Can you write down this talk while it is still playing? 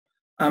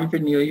I'm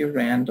Vernelia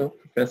Randall,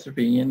 Professor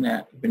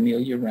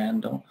Vernelia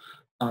Randall,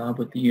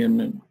 with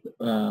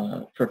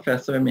the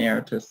Professor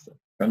Emeritus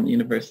from the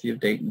University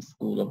of Dayton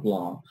School of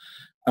Law.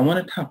 I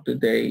want to talk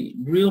today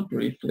real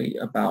briefly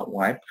about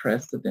why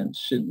precedent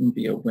shouldn't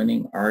be a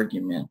winning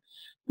argument,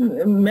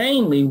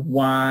 mainly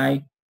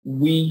why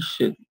we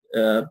should,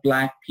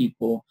 Black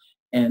people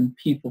and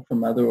people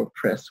from other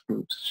oppressed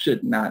groups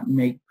should not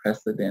make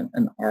precedent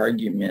an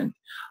argument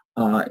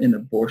in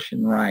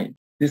abortion rights.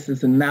 This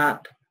is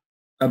not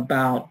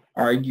about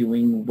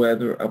arguing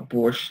whether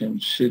abortion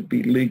should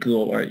be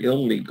legal or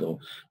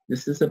illegal.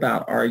 This is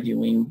about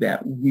arguing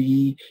that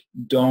we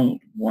don't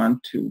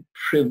want to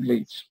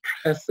privilege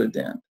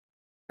precedent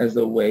as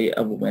a way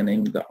of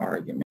winning the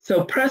argument.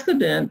 So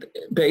precedent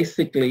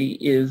basically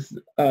is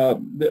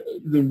the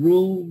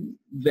rule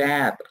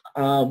that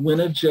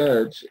when a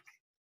judge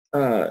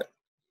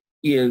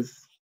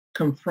is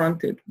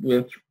confronted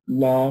with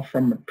law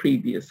from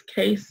previous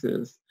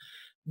cases,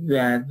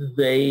 that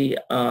they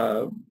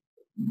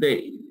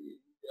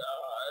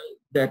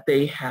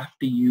have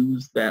to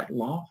use that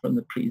law from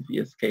the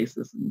previous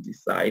cases in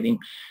deciding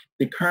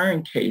the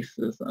current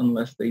cases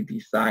unless they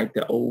decide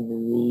to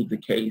overrule the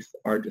case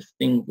or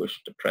distinguish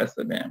the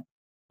precedent.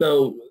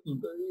 So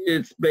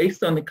it's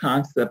based on the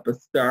concept of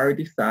stare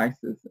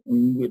decisis,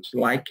 in which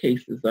like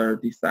cases are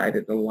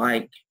decided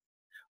alike,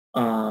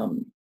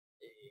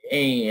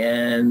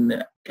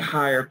 and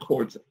higher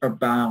courts are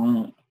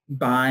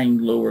buying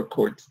lower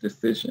courts'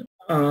 decisions.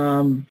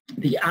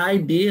 The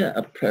idea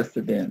of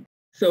precedent.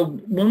 So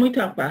when we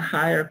talk about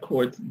higher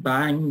courts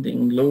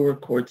binding lower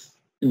courts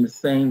in the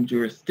same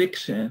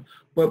jurisdiction,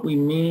 what we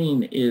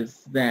mean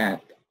is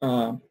that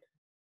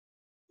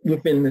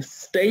within the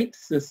state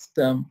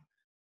system,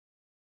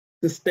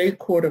 the state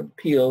court of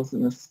appeals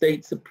and the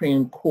state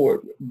Supreme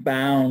Court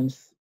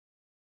bounds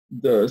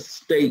the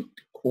state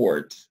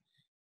courts.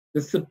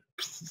 The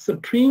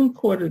Supreme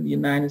Court of the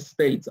United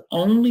States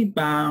only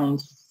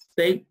bounds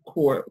state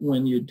court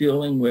when you're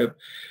dealing with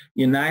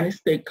United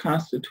States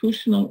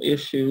constitutional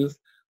issues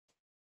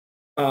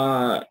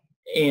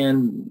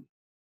and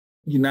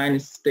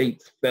United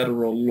States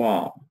federal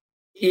law.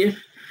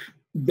 If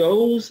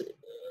those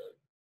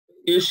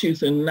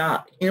issues are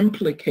not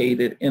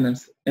implicated in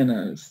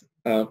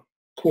a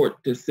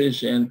court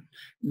decision,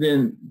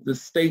 then the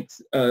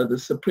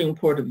Supreme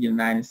Court of the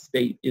United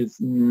States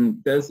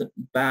doesn't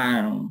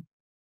bound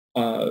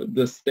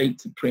the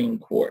state Supreme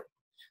Court.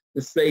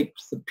 The state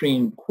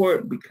Supreme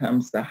Court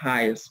becomes the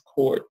highest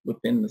court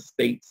within the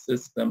state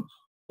system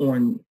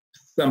on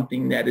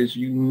something that is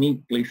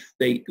uniquely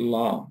state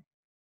law.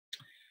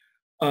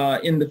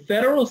 In the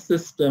federal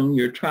system,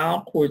 your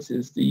trial courts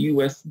is the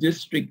U.S.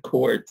 District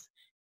Courts,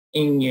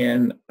 and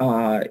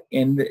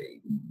the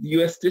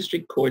U.S.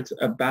 District Courts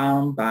are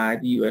bound by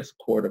the U.S.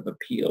 Court of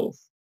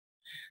Appeals.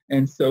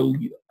 And so,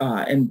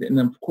 and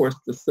of course,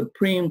 the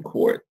Supreme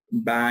Court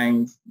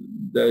binds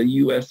the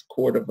U.S.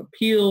 Court of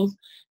Appeals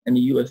and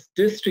the U.S.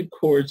 District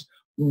Courts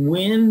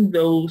when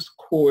those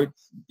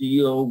courts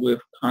deal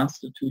with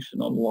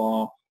constitutional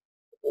law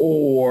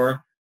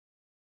or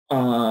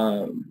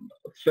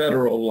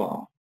federal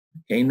law.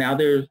 Okay, now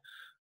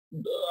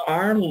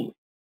our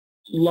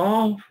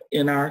law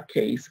in our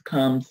case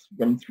comes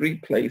from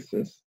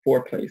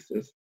four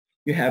places.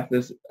 You have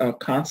this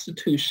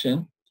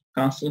Constitution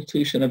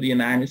of the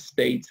United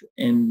States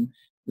and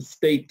the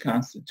state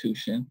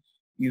constitution.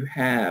 You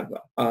have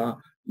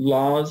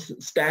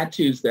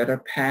statutes that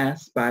are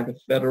passed by the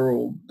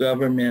federal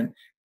government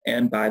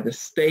and by the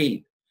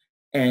state.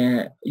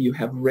 And you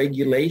have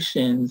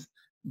regulations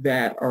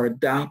that are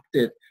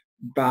adopted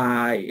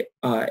by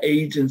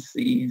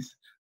agencies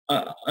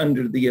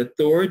under the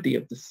authority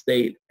of the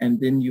state. And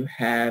then you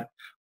have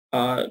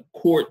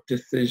court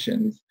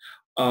decisions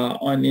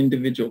on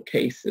individual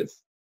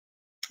cases.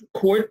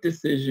 Court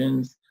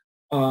decisions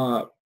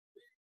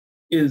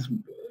is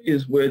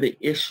where the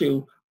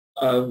issue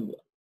of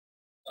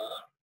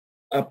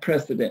a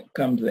precedent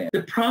comes in.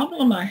 The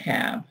problem I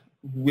have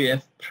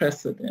with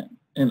precedent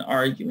and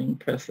arguing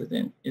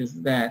precedent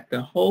is that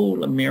the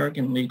whole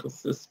American legal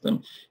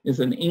system is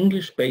an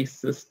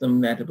English-based system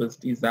that was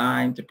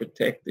designed to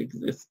protect the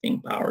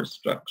existing power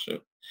structure.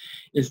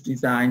 It's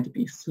designed to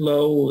be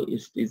slow.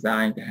 It's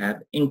designed to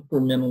have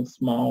incremental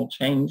small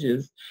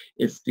changes.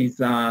 It's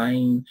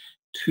designed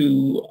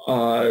to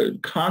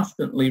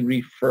constantly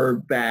refer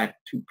back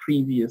to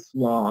previous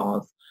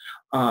laws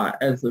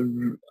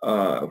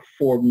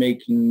for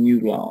making new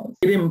laws.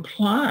 It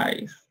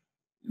implies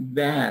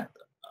that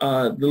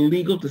the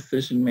legal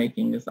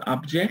decision-making is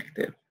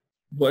objective.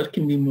 What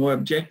can be more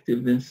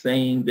objective than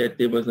saying that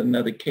there was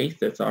another case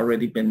that's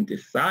already been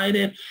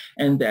decided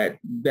and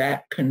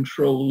that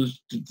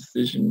controls the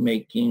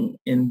decision-making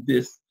in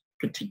this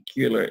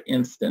particular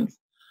instance?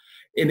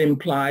 It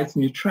implies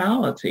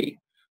neutrality.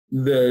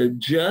 The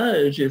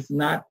judge is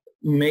not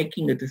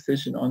making a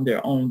decision on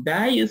their own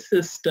value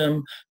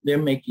system. They're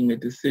making a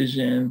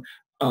decision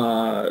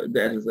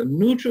that is a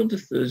neutral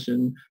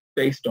decision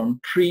based on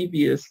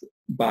previous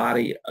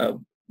body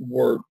of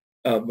work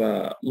of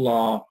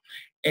law,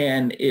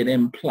 and it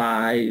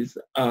implies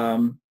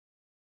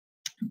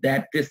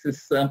that this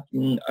is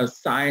something, a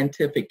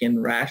scientific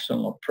and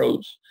rational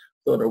approach,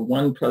 sort of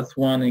 1 +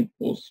 1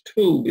 =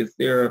 2. Is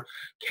there a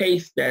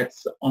case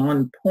that's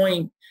on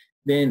point,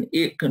 then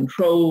it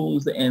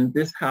controls, and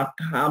this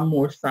how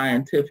more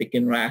scientific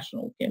and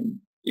rational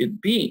can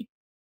it be?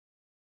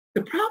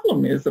 The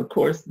problem is, of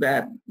course,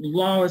 that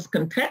law is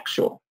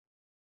contextual.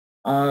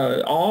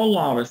 All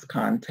law is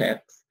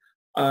context.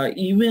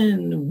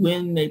 Even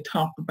when they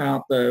talk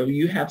about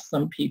you have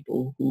some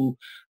people who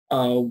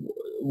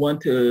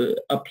want to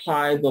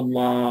apply the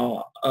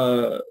law,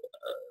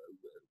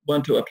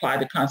 want to apply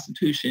the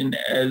Constitution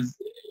as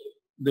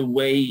the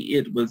way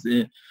it was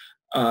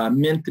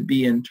meant to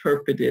be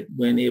interpreted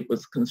when it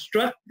was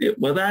constructed.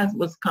 Well, that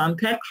was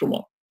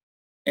contextual.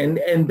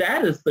 And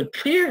that is the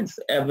clearest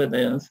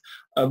evidence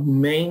of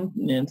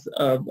maintenance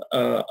of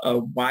a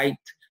white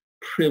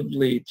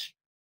privilege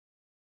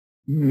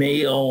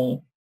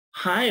male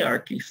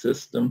hierarchy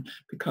system,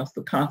 because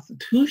the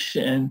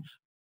Constitution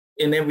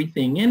and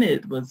everything in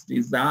it was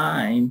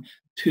designed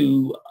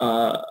to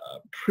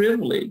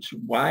privilege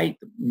white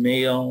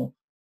male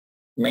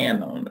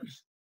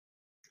landowners.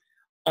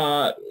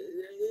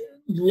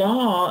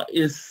 Law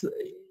is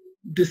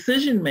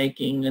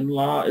decision-making, and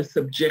law is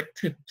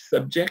subjective.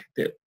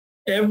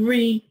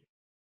 Every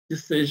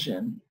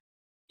decision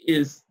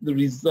is the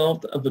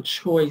result of a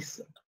choice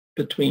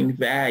between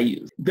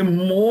values. The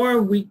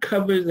more we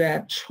cover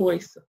that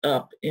choice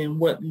up in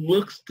what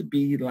looks to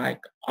be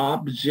like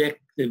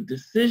objective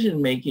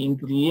decision-making,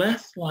 the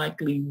less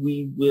likely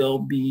we will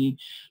be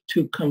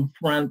to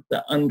confront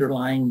the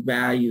underlying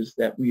values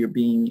that we are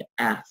being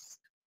asked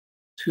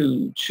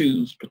to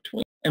choose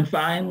between. And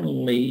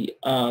finally,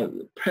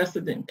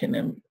 precedent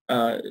can,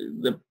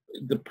 the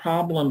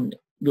problem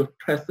with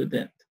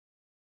precedent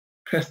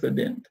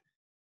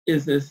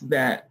is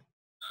that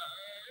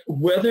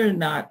whether or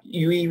not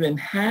you even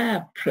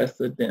have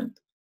precedent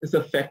is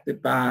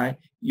affected by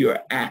your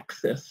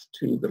access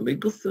to the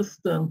legal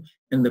system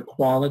and the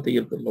quality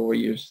of the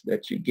lawyers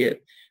that you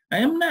get. I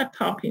am not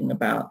talking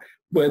about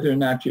whether or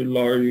not your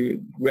lawyer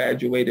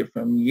graduated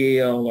from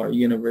Yale or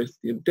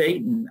University of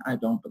Dayton. I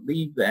don't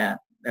believe that.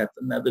 That's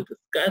another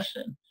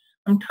discussion.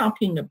 I'm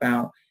talking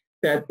about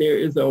that there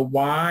is a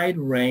wide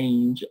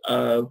range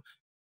of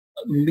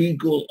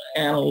legal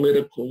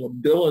analytical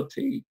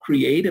ability,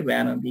 creative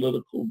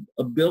analytical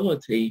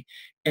ability,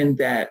 and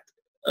that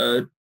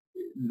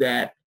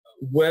that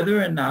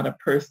whether or not a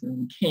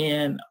person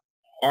can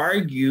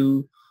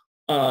argue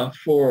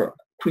for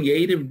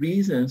creative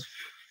reasons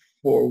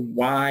for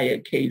why a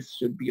case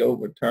should be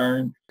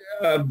overturned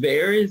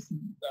varies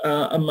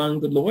among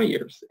the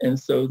lawyers, and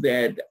so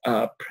that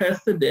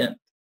precedent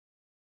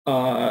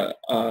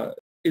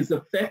is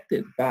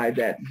affected by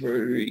that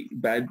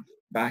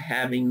by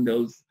having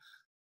those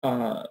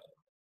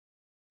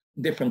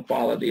different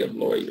quality of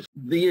lawyers.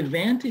 The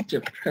advantage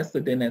of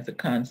precedent as a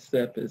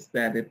concept is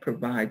that it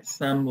provides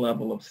some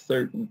level of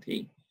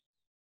certainty.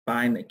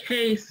 Find a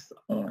case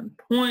on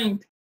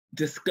point,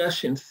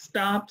 discussion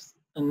stops,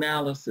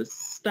 analysis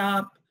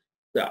stop.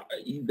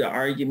 The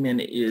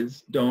argument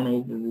is don't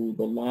overrule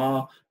the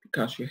law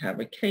because you have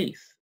a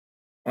case.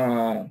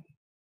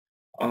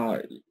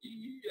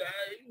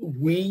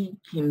 We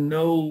can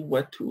know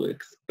what to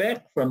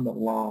expect from the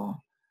law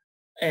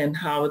and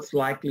how it's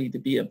likely to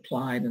be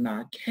applied in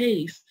our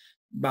case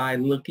by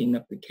looking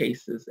up the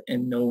cases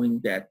and knowing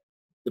that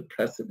the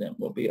precedent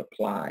will be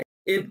applied.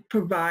 It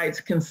provides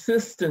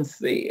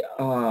consistency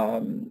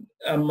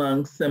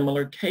among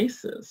similar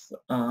cases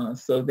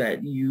so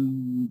that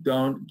you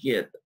don't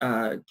get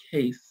a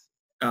case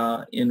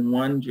in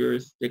one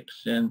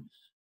jurisdiction,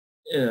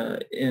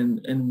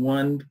 in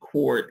one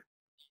court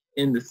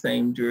in the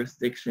same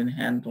jurisdiction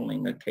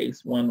handling a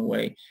case one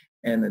way,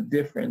 and a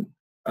different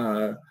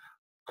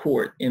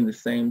court in the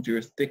same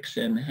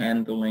jurisdiction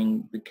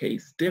handling the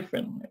case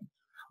differently.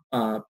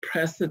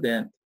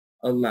 Precedent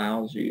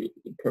allows you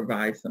to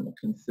provide some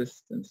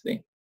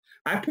consistency.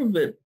 I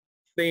put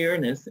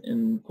fairness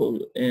in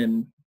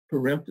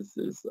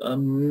parentheses. A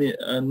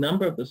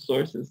number of the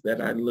sources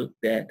that I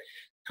looked at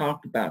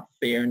talked about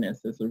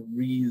fairness as a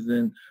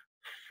reason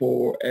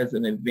as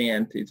an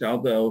advantage,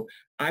 although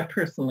I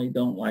personally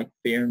don't like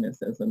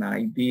fairness as an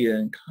idea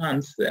and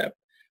concept.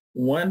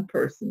 One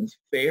person's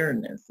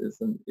fairness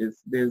is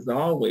there's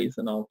always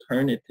an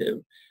alternative.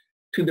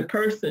 To the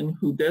person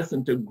who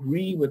doesn't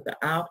agree with the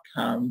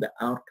outcome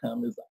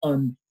is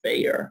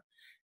unfair.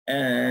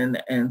 And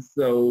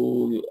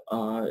so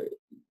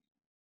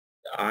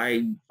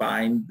I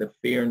find the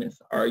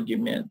fairness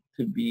argument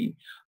to be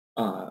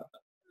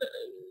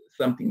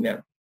something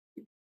that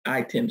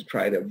I tend to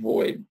try to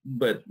avoid,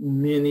 but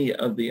many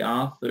of the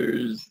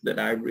authors that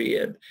I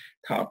read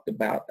talked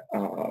about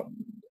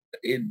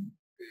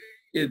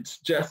it's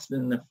just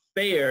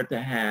fair to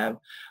have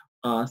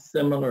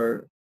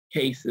similar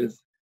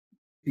cases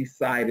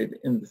decided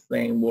in the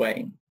same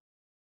way.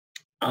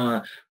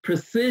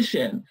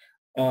 Precision,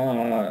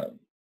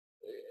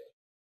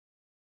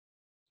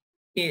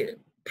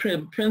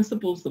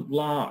 principles of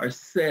law are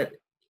set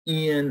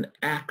in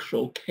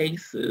actual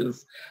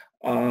cases.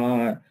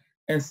 And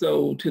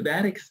so to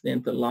that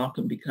extent, the law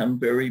can become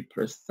very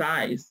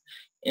precise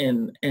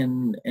and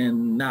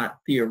not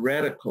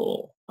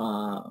theoretical.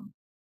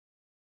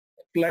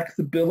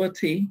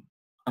 Flexibility,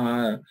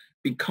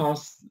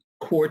 because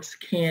courts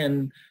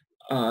can,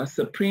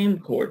 Supreme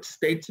Court,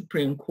 state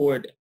Supreme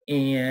Court,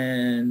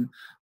 and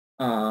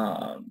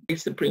state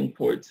Supreme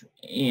Courts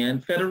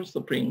and federal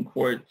Supreme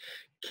Court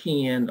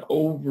can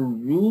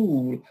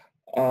overrule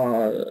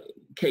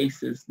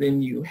cases,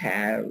 then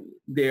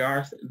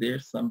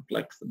there's some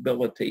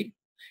flexibility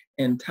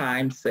and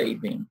time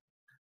saving.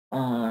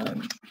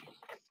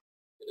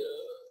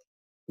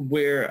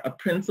 Where a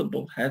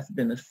principle has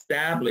been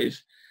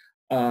established,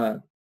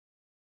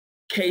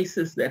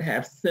 cases that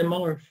have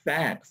similar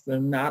facts are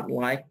not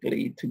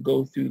likely to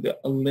go through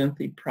a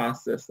lengthy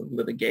process of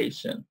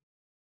litigation.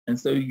 And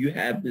so you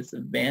have this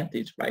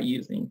advantage by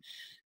using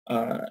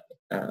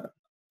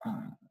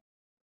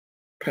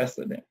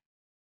precedent.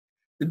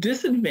 The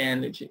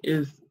disadvantage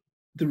is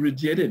the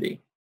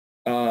rigidity.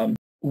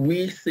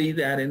 We see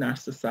that in our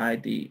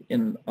society,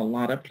 in a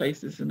lot of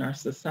places in our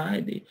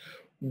society,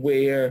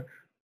 where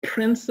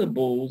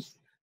principles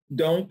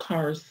don't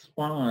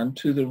correspond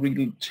to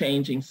the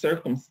changing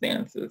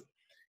circumstances.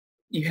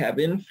 You have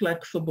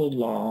inflexible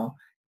law,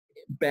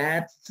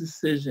 bad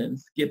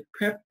decisions get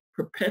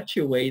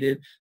perpetuated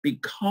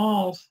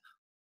because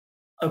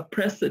of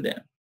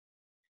precedent.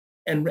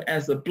 And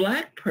as a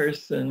Black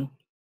person,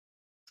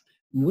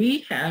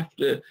 we have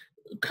to,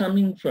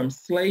 coming from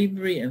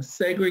slavery and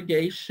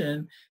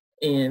segregation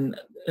in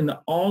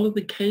all of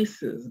the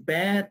cases,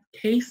 bad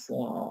case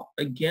law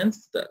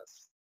against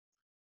us,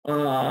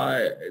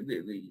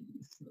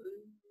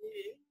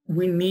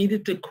 we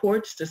needed the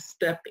courts to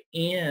step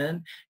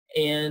in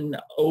and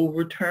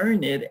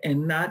overturn it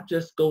and not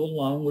just go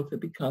along with it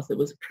because it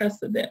was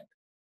precedent.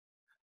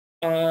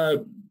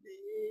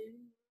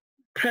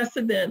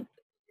 Precedent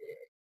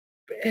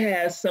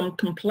has some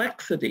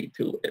complexity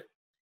to it.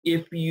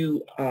 If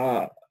you,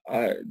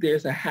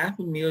 there's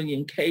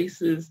 500,000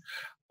 cases,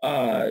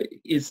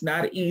 it's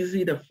not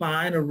easy to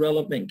find a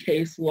relevant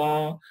case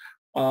law.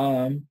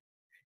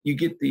 You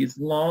get these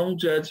long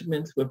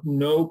judgments with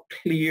no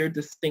clear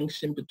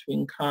distinction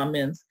between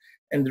comments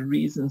and the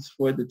reasons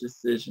for the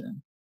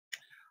decision.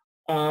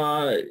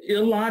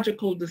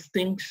 Illogical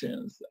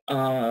distinctions.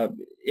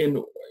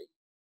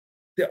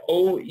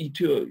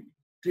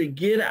 To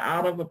get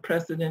out of a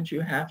precedent,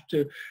 you have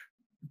to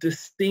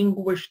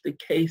distinguish a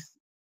case,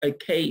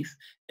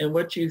 and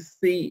what you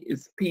see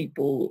is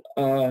people,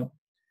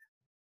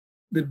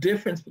 the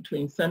difference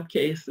between some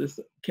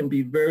cases can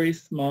be very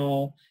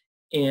small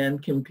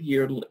and can be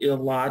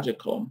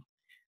illogical.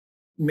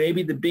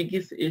 Maybe the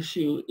biggest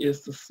issue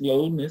is the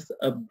slowness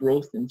of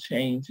growth and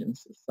change in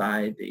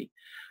society.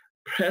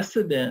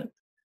 Precedent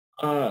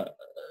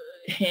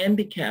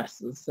handicaps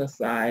the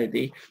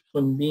society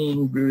from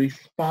being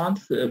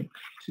responsive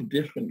to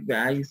different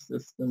value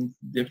systems,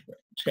 different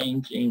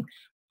changing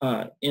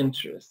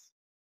interests.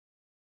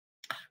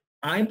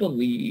 I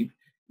believe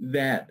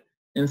that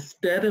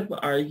instead of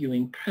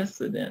arguing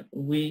precedent,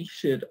 we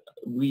should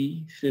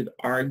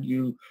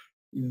argue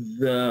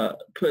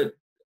put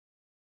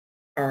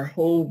our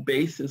whole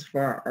basis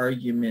for our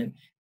argument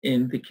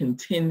in the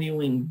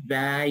continuing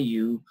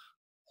value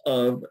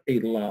of a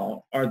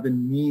law or the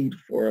need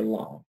for a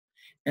law.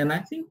 And I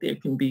think there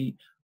can be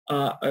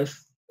a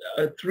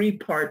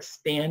three-part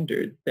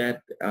standard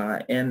that,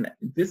 and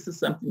this is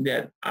something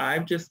that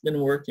I've just been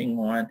working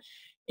on,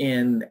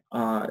 and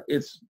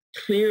it's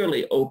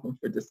clearly open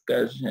for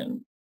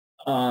discussion,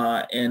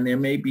 and there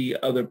may be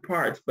other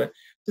parts, but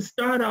to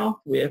start off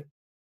with,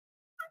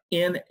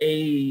 in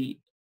a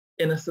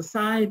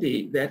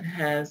society that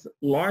has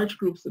large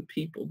groups of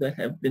people that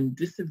have been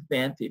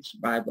disadvantaged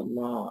by the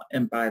law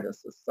and by the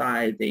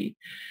society,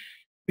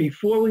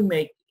 before we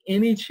make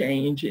any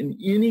change in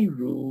any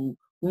rule,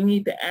 we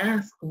need to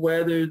ask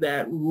whether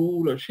that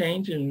rule or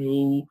change in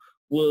rule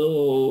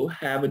will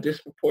have a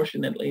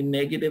disproportionately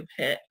negative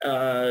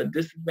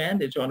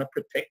disadvantage on a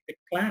protected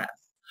class.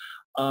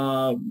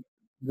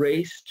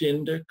 Race,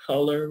 gender,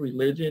 color,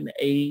 religion,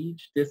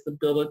 age,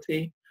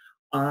 disability.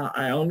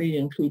 I only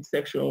include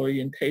sexual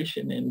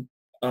orientation in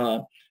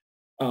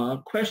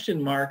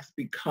question marks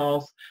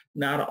because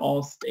not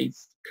all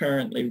states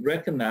currently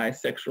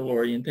recognize sexual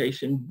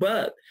orientation,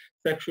 but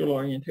sexual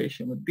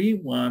orientation would be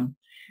one.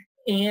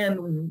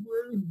 And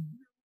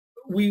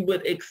we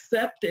would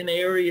accept in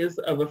areas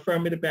of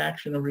affirmative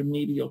action or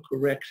remedial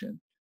correction.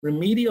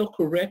 Remedial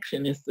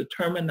correction is the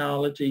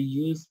terminology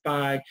used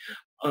by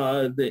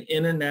the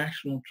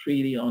International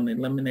Treaty on the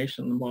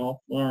Elimination of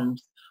All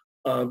Forms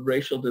of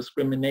Racial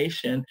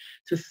Discrimination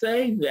to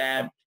say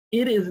that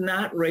it is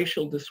not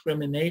racial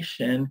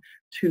discrimination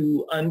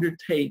to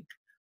undertake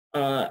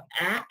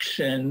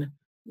action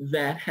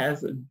that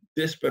has a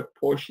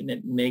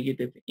disproportionate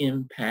negative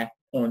impact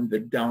on the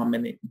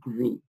dominant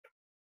group,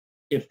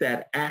 if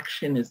that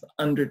action is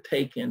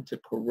undertaken to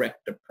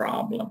correct a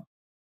problem.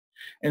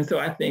 And so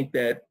I think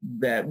that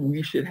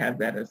we should have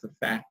that as a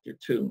factor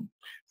too.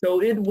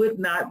 So it would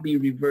not be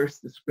reverse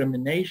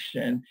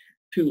discrimination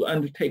to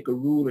undertake a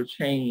rule or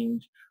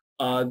change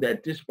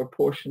that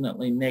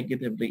disproportionately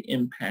negatively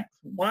impacts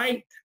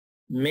white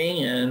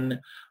men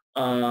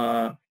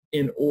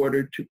in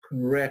order to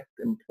correct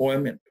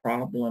employment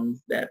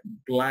problems that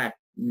Black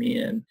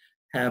men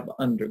have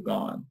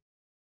undergone.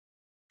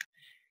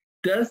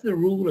 Does the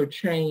rule or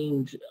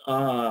change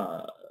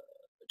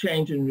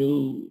in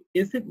rule,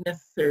 is it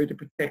necessary to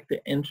protect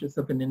the interests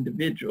of an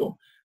individual?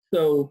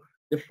 So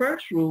the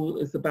first rule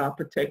is about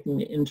protecting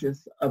the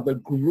interests of a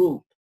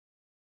group.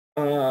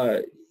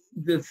 The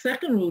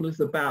second rule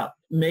is about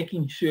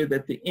making sure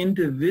that the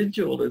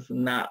individual is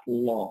not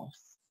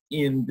lost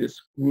in this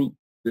group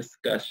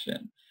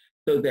discussion,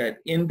 so that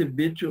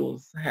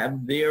individuals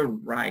have their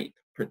right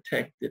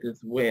protected as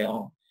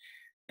well.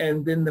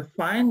 And then the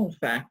final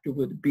factor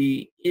would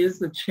be,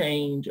 is a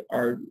change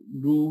or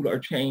rule or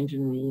change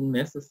in rule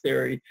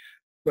necessary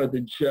for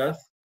the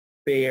just,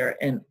 fair,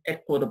 and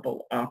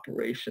equitable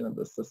operation of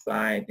the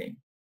society?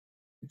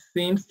 It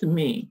seems to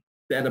me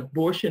that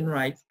abortion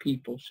rights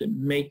people should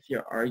make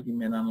their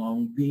argument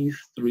along these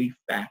three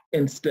factors.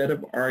 Instead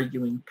of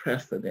arguing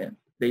precedent,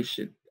 they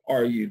should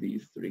argue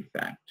these three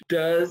factors.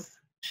 Does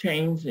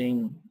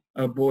changing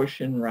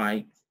abortion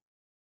rights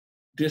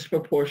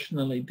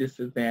disproportionately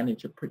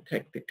disadvantage a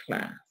protected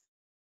class?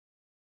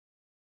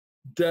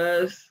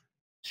 Does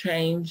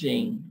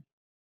changing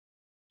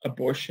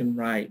abortion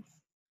rights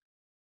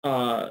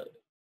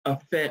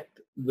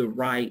affect the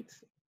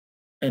rights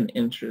and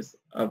interests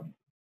of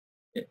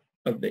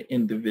the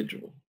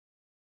individual?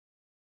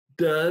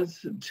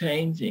 Does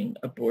changing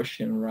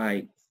abortion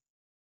rights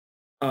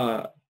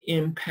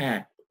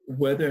impact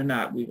whether or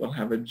not we will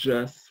have a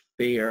just,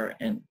 fair,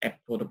 and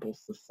equitable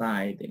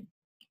society?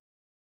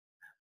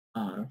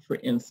 For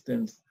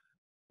instance,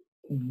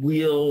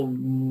 will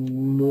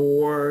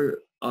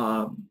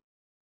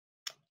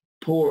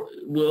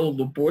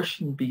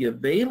abortion be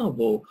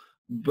available,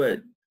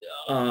 but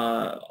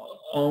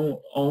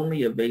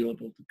only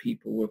available to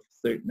people with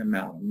a certain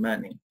amount of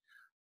money,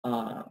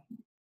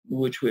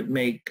 which would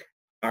make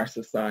our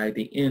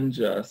society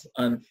unjust,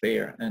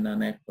 unfair, and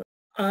unequitable.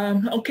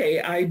 Okay,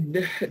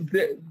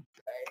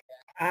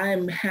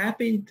 I'm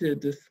happy to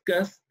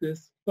discuss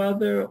this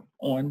further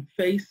on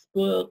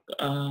Facebook.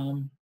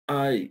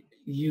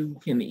 You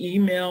can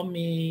email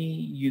me.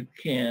 You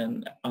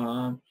can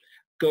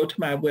go to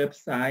my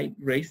website,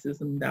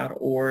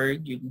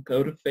 racism.org. You can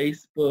go to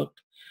Facebook.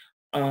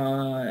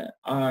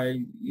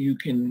 You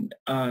can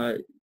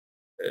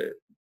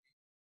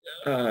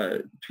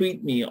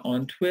tweet me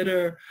on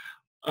Twitter.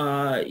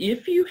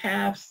 If you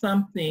have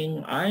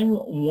something, I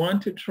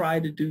want to try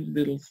to do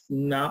little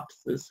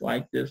synopsis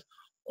like this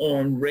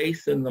on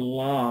race and the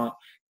law.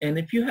 And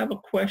if you have a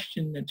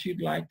question that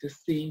you'd like to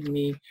see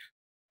me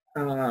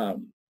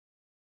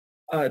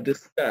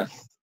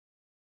discuss,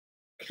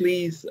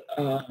 please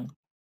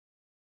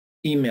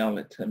email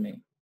it to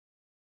me.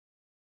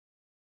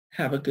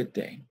 Have a good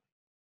day.